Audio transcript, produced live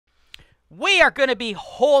we are going to be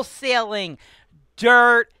wholesaling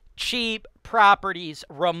dirt cheap properties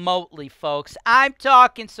remotely, folks. I'm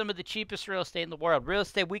talking some of the cheapest real estate in the world. Real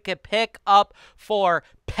estate we could pick up for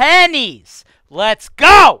pennies. Let's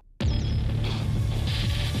go!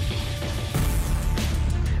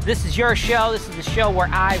 This is your show. This is the show where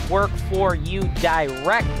I work for you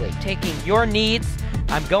directly, taking your needs.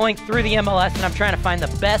 I'm going through the MLS and I'm trying to find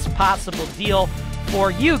the best possible deal for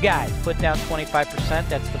you guys. Put down 25%.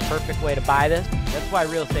 That's the perfect way to buy this. That's why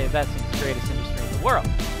real estate investing is the greatest industry in the world.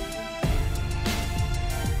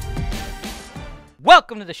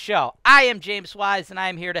 Welcome to the show. I am James Wise, and I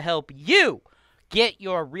am here to help you get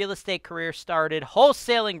your real estate career started,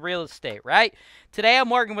 wholesaling real estate, right? Today I'm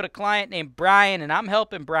working with a client named Brian, and I'm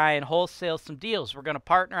helping Brian wholesale some deals. We're going to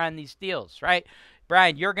partner on these deals, right?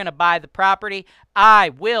 Brian, you're going to buy the property.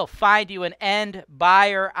 I will find you an end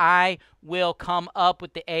buyer. I will come up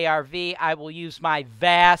with the ARV. I will use my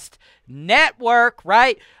vast network,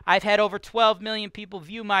 right? I've had over 12 million people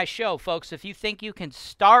view my show, folks. If you think you can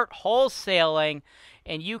start wholesaling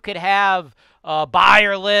and you could have a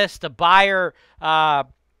buyer list, a buyer,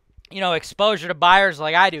 exposure to buyers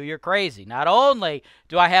like I do, you're crazy. Not only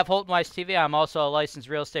do I have HoltonWiseTV, I'm also a licensed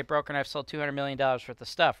real estate broker, and I've sold $200 million worth of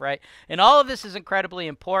stuff, right? And all of this is incredibly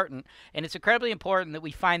important, and it's incredibly important that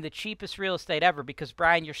we find the cheapest real estate ever because,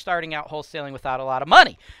 Brian, you're starting out wholesaling without a lot of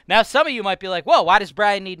money. Now, some of you might be like, whoa, why does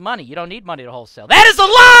Brian need money? You don't need money to wholesale. That is a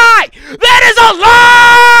lie! That is a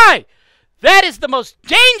lie! That is the most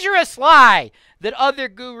dangerous lie that other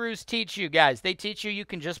gurus teach you guys. They teach you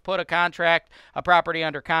can just put a property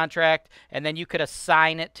under contract, and then you could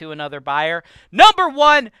assign it to another buyer. Number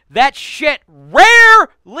one, that shit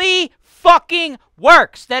rarely fucking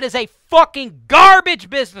works. That is a fucking garbage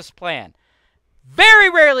business plan. Very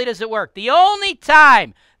rarely does it work. The only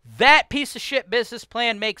time that piece of shit business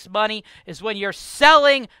plan makes money is when you're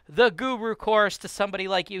selling the guru course to somebody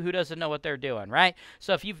like you who doesn't know what they're doing, right?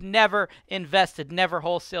 So if you've never invested, never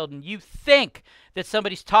wholesaled, and you think that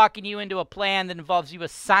somebody's talking you into a plan that involves you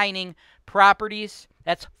assigning properties,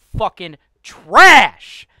 that's fucking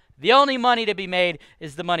trash. The only money to be made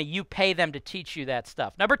is the money you pay them to teach you that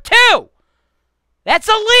stuff. Number two, that's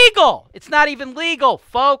illegal. It's not even legal,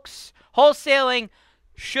 folks. Wholesaling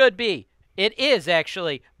should be. It is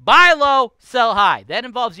actually buy low, sell high. That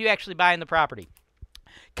involves you actually buying the property.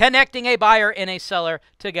 Connecting a buyer and a seller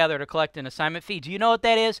together to collect an assignment fee. Do you know what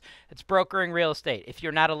that is? It's brokering real estate. If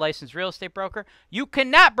you're not a licensed real estate broker, you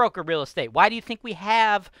cannot broker real estate. Why do you think we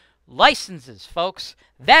have licenses, folks?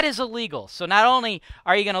 That is illegal. So not only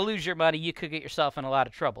are you going to lose your money, you could get yourself in a lot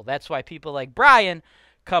of trouble. That's why people like Brian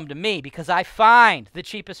come to me, because I find the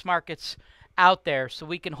cheapest markets out there so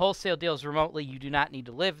we can wholesale deals remotely. You do not need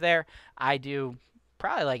to live there. I do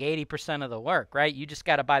probably like 80% of the work, right? You just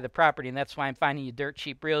got to buy the property, and that's why I'm finding you dirt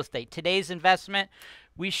cheap real estate. Today's investment,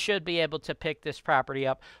 we should be able to pick this property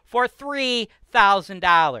up for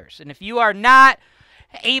 $3,000. And if you are not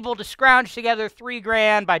able to scrounge together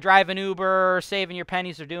 $3,000 by driving Uber or saving your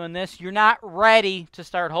pennies or doing this, you're not ready to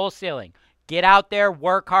start wholesaling. Get out there,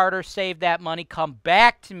 work harder, save that money, come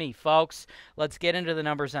back to me, folks. Let's get into the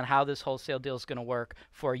numbers on how this wholesale deal is going to work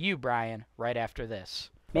for you, Brian, right after this.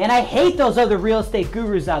 Man, I hate those other real estate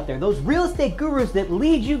gurus out there. Those real estate gurus that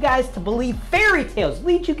lead you guys to believe fairy tales,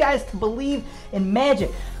 lead you guys to believe in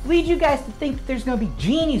magic, lead you guys to think that there's going to be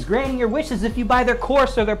genies granting your wishes if you buy their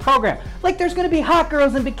course or their program. Like there's going to be hot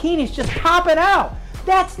girls in bikinis just popping out.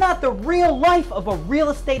 That's not the real life of a real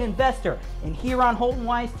estate investor. And here on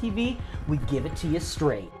HoltonWiseTV, we give it to you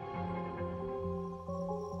straight.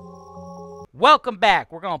 Welcome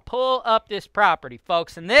back. We're going to pull up this property,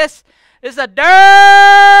 folks. And this is a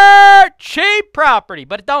dirt cheap property.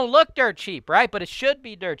 But it don't look dirt cheap, right? But it should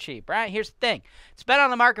be dirt cheap, right? Here's the thing. It's been on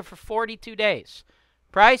the market for 42 days.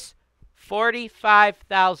 Price,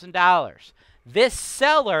 $45,000. This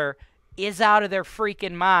seller is out of their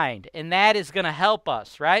freaking mind, and that is going to help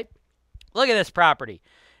us, right? Look at this property.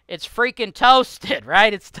 It's freaking toasted,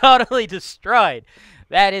 right? It's totally destroyed.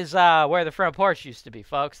 That is where the front porch used to be,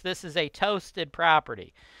 folks. This is a toasted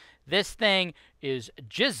property. This thing is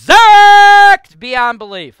jacked beyond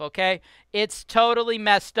belief, okay? It's totally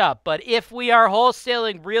messed up. But if we are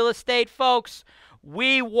wholesaling real estate, folks,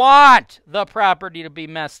 we want the property to be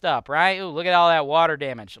messed up, right? Ooh, look at all that water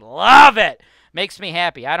damage. Love it. Makes me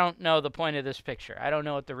happy. I don't know the point of this picture. I don't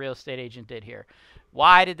know what the real estate agent did here.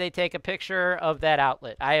 Why did they take a picture of that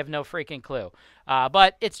outlet? I have no freaking clue.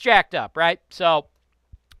 But it's jacked up, right? So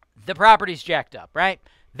the property's jacked up, right?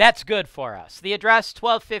 That's good for us. The address,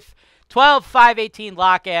 12518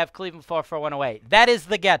 Locke Ave, Cleveland 44108. That is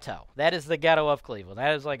the ghetto. That is the ghetto of Cleveland.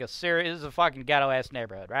 That is like a serious, this is a fucking ghetto-ass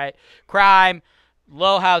neighborhood, right? Crime,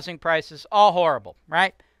 low housing prices, all horrible,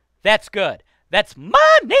 right? That's good. That's money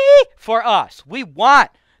for us. We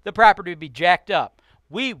want the property to be jacked up.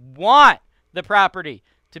 We want the property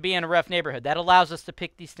to be in a rough neighborhood. That allows us to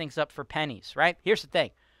pick these things up for pennies, right? Here's the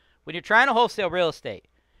thing. When you're trying to wholesale real estate,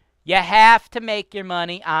 you have to make your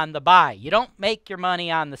money on the buy. You don't make your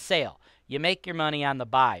money on the sale. You make your money on the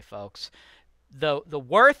buy, folks. The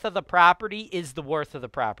worth of the property is the worth of the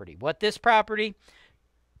property. What this property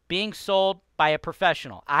being sold by a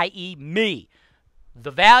professional, i.e. me,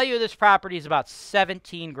 the value of this property is about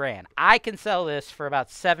 17 grand. I can sell this for about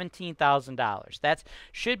 $17,000. That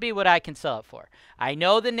should be what I can sell it for. I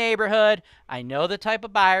know the neighborhood. I know the type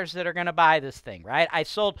of buyers that are going to buy this thing, right? I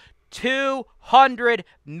sold $200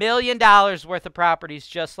 million worth of properties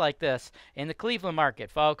just like this in the Cleveland market,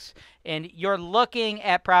 folks. And you're looking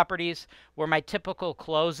at properties where my typical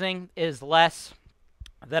closing is less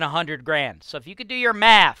than 100 grand. So if you could do your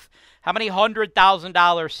math, how many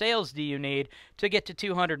 $100,000 sales do you need to get to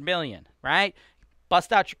 200 million, right?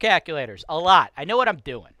 Bust out your calculators. A lot. I know what I'm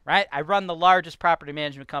doing, right? I run the largest property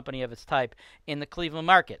management company of its type in the Cleveland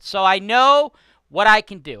market. So I know what I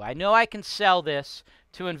can do. I know I can sell this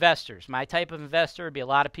to investors. My type of investor would be a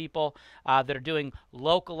lot of people that are doing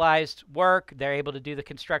localized work. They're able to do the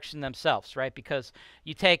construction themselves, right? Because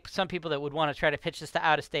you take some people that would want to try to pitch this to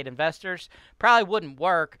out-of-state investors, probably wouldn't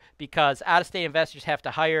work because out-of-state investors have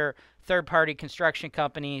to hire third-party construction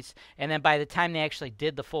companies, and then by the time they actually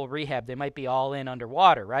did the full rehab, they might be all in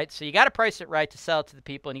underwater, right? So you got to price it right to sell it to the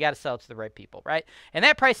people, and you got to sell it to the right people, right? And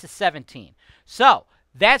that price is 17. So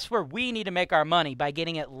that's where we need to make our money, by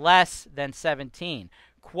getting it less than 17.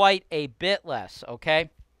 Quite a bit less, okay?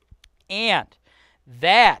 And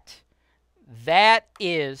that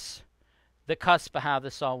is the cusp of how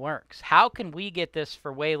this all works. How can we get this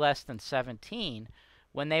for way less than 17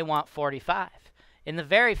 when they want 45? And the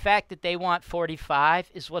very fact that they want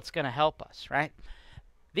 45 is what's going to help us, right?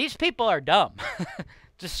 These people are dumb.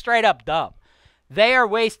 Just straight up dumb. They are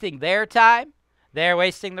wasting their time. They're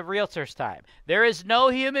wasting the realtor's time. There is no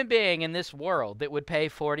human being in this world that would pay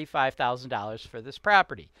 $45,000 for this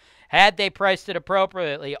property. Had they priced it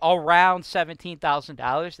appropriately around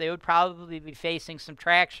 $17,000, they would probably be facing some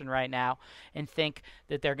traction right now and think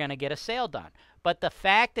that they're going to get a sale done. But the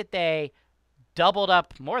fact that they doubled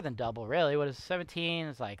up, more than double, really. What is 17?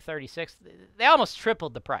 It's like 36. They almost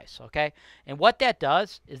tripled the price, okay? And what that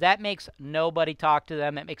does is that makes nobody talk to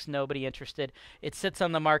them. That makes nobody interested. It sits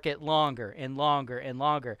on the market longer and longer and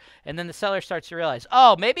longer. And then the seller starts to realize,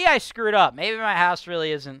 oh, maybe I screwed up. Maybe my house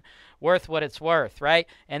really isn't worth what it's worth, right?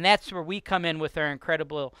 And that's where we come in with our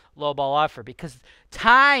incredible lowball offer, because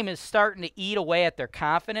time is starting to eat away at their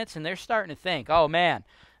confidence, and they're starting to think, oh, man,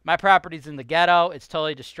 my property's in the ghetto. It's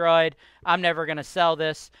totally destroyed. I'm never going to sell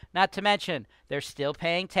this. Not to mention, they're still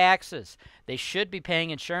paying taxes. They should be paying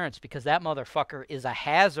insurance because that motherfucker is a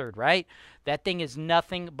hazard, right? That thing is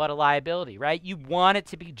nothing but a liability, right? You want it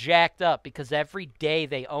to be jacked up because every day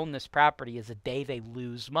they own this property is a day they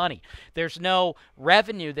lose money. There's no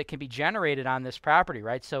revenue that can be generated on this property,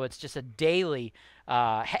 right? So it's just a daily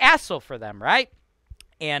hassle for them, right?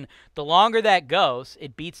 And the longer that goes,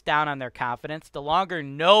 it beats down on their confidence. The longer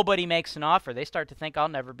nobody makes an offer, they start to think, I'll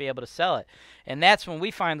never be able to sell it. And that's when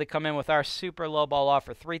we finally come in with our super low ball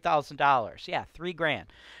offer, $3,000. Yeah, $3,000.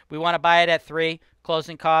 We want to buy it at $3,000.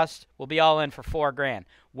 Closing costs, we'll be all in for $4,000.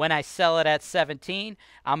 When I sell it at 17,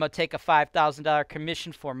 I'm going to take a $5,000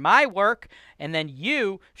 commission for my work, and then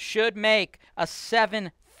you should make a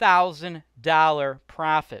 $7,000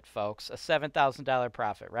 profit, folks. A $7,000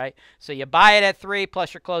 profit, right? So you buy it at $3,000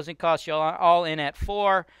 plus your closing costs, you're all in at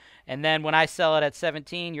 $4,000. And then when I sell it at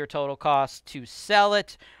 17, your total cost to sell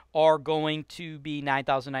it are going to be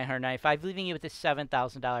 $9,995, leaving you with a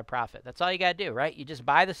 $7,000 profit. That's all you got to do, right? You just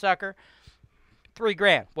buy the sucker,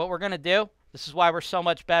 $3,000. What we're going to do, this is why we're so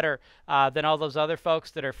much better than all those other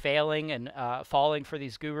folks that are failing and falling for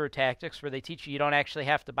these guru tactics where they teach you don't actually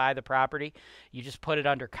have to buy the property. You just put it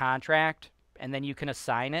under contract, and then you can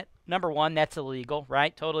assign it. Number one, that's illegal,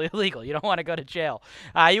 right? Totally illegal. You don't want to go to jail.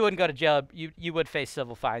 You wouldn't go to jail. You would face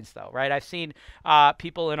civil fines, though, right? I've seen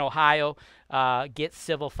people in Ohio get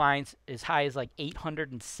civil fines as high as like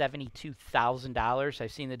 $872,000.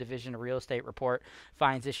 I've seen the Division of Real Estate report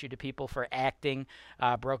fines issued to people for acting,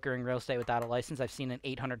 brokering real estate without a license. I've seen an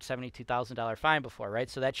 $872,000 fine before, right?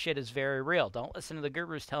 So that shit is very real. Don't listen to the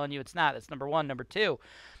gurus telling you it's not. That's number one. Number two,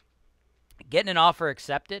 getting an offer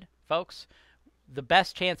accepted, folks. the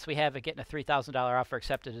best chance we have of getting a $3,000 offer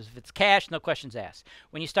accepted is if it's cash, no questions asked.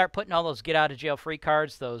 When you start putting all those get-out-of-jail-free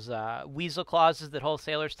cards, those weasel clauses that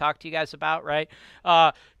wholesalers talk to you guys about, right?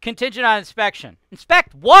 Contingent on inspection.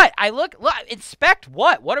 Inspect what? Look, inspect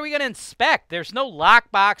what? What are we going to inspect? There's no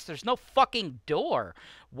lockbox. There's no fucking door.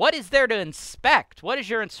 What is there to inspect? What is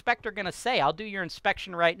your inspector going to say? I'll do your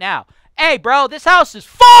inspection right now. Hey, bro, this house is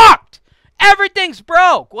fucked! Everything's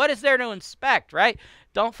broke. What is there to inspect, right?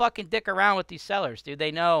 Don't fucking dick around with these sellers, dude.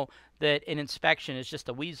 They know that an inspection is just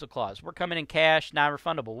a weasel clause. We're coming in cash,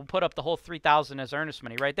 non-refundable. We'll put up the whole $3,000 as earnest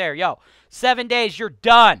money right there. Yo, 7 days, you're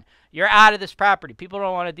done. You're out of this property. People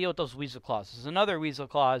don't want to deal with those weasel clauses. Another weasel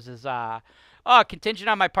clause is, contingent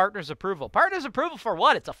on my partner's approval. Partner's approval for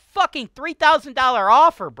what? It's a fucking $3,000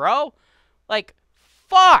 offer, bro. Like,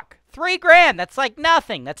 fuck. $3,000. That's like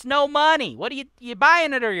nothing. That's no money. What are you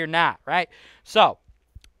buying it or you're not, right? So,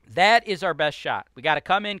 that is our best shot. We got to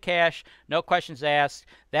come in cash, no questions asked.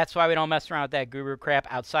 That's why we don't mess around with that guru crap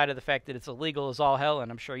outside of the fact that it's illegal as all hell, and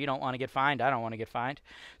I'm sure you don't want to get fined. I don't want to get fined.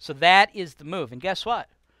 So that is the move. And guess what?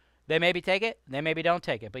 They maybe take it, they maybe don't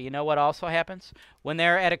take it. But you know what also happens? When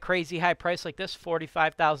they're at a crazy high price like this,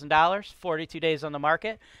 $45,000, 42 days on the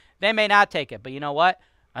market, they may not take it. But you know what?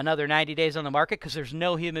 Another 90 days on the market, because there's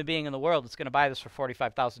no human being in the world that's going to buy this for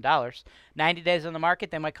 $45,000. 90 days on the market,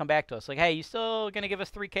 they might come back to us like, hey, you still going to give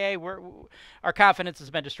us $3K? Our confidence has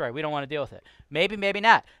been destroyed. We don't want to deal with it. Maybe, maybe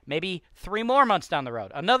not. Maybe 3 more months down the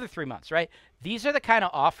road. Another 3 months, right? These are the kind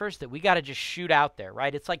of offers that we got to just shoot out there,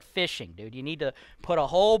 right? It's like fishing, dude. You need to put a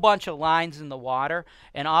whole bunch of lines in the water,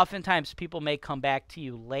 and oftentimes people may come back to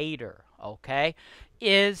you later, okay?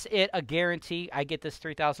 Is it a guarantee I get this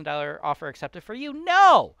 $3,000 offer accepted for you?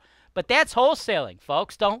 No. But that's wholesaling,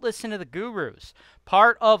 folks. Don't listen to the gurus.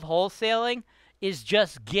 Part of wholesaling is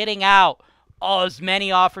just getting out as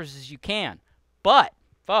many offers as you can. But,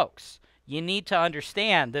 folks, you need to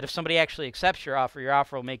understand that if somebody actually accepts your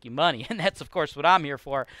offer will make you money. And that's, of course, what I'm here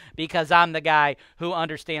for, because I'm the guy who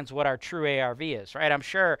understands what our true ARV is, right? I'm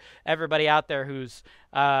sure everybody out there who's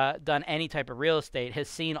done any type of real estate has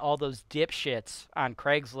seen all those dipshits on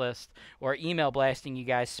Craigslist or email blasting you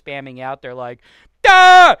guys, spamming you out there like,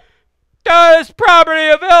 this property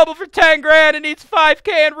available for 10 grand. It needs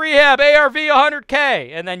 5K in rehab, ARV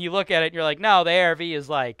 100K. And then you look at it and you're like, no, the ARV is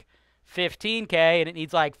like 15K and it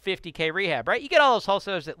needs like 50K rehab, right? You get all those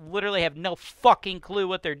wholesalers that literally have no fucking clue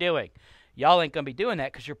what they're doing. Y'all ain't going to be doing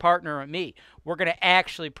that because you're partnering with me. We're going to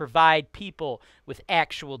actually provide people with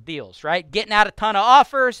actual deals, right? Getting out a ton of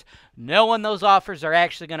offers, knowing those offers are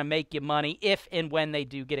actually going to make you money if and when they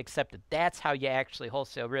do get accepted. That's how you actually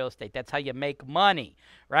wholesale real estate. That's how you make money,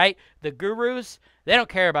 right? The gurus, they don't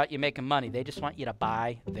care about you making money. They just want you to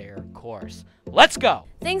buy their course. Let's go.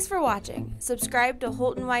 Thanks for watching. Subscribe to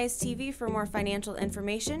HoltonWise TV for more financial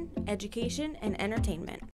information, education, and entertainment.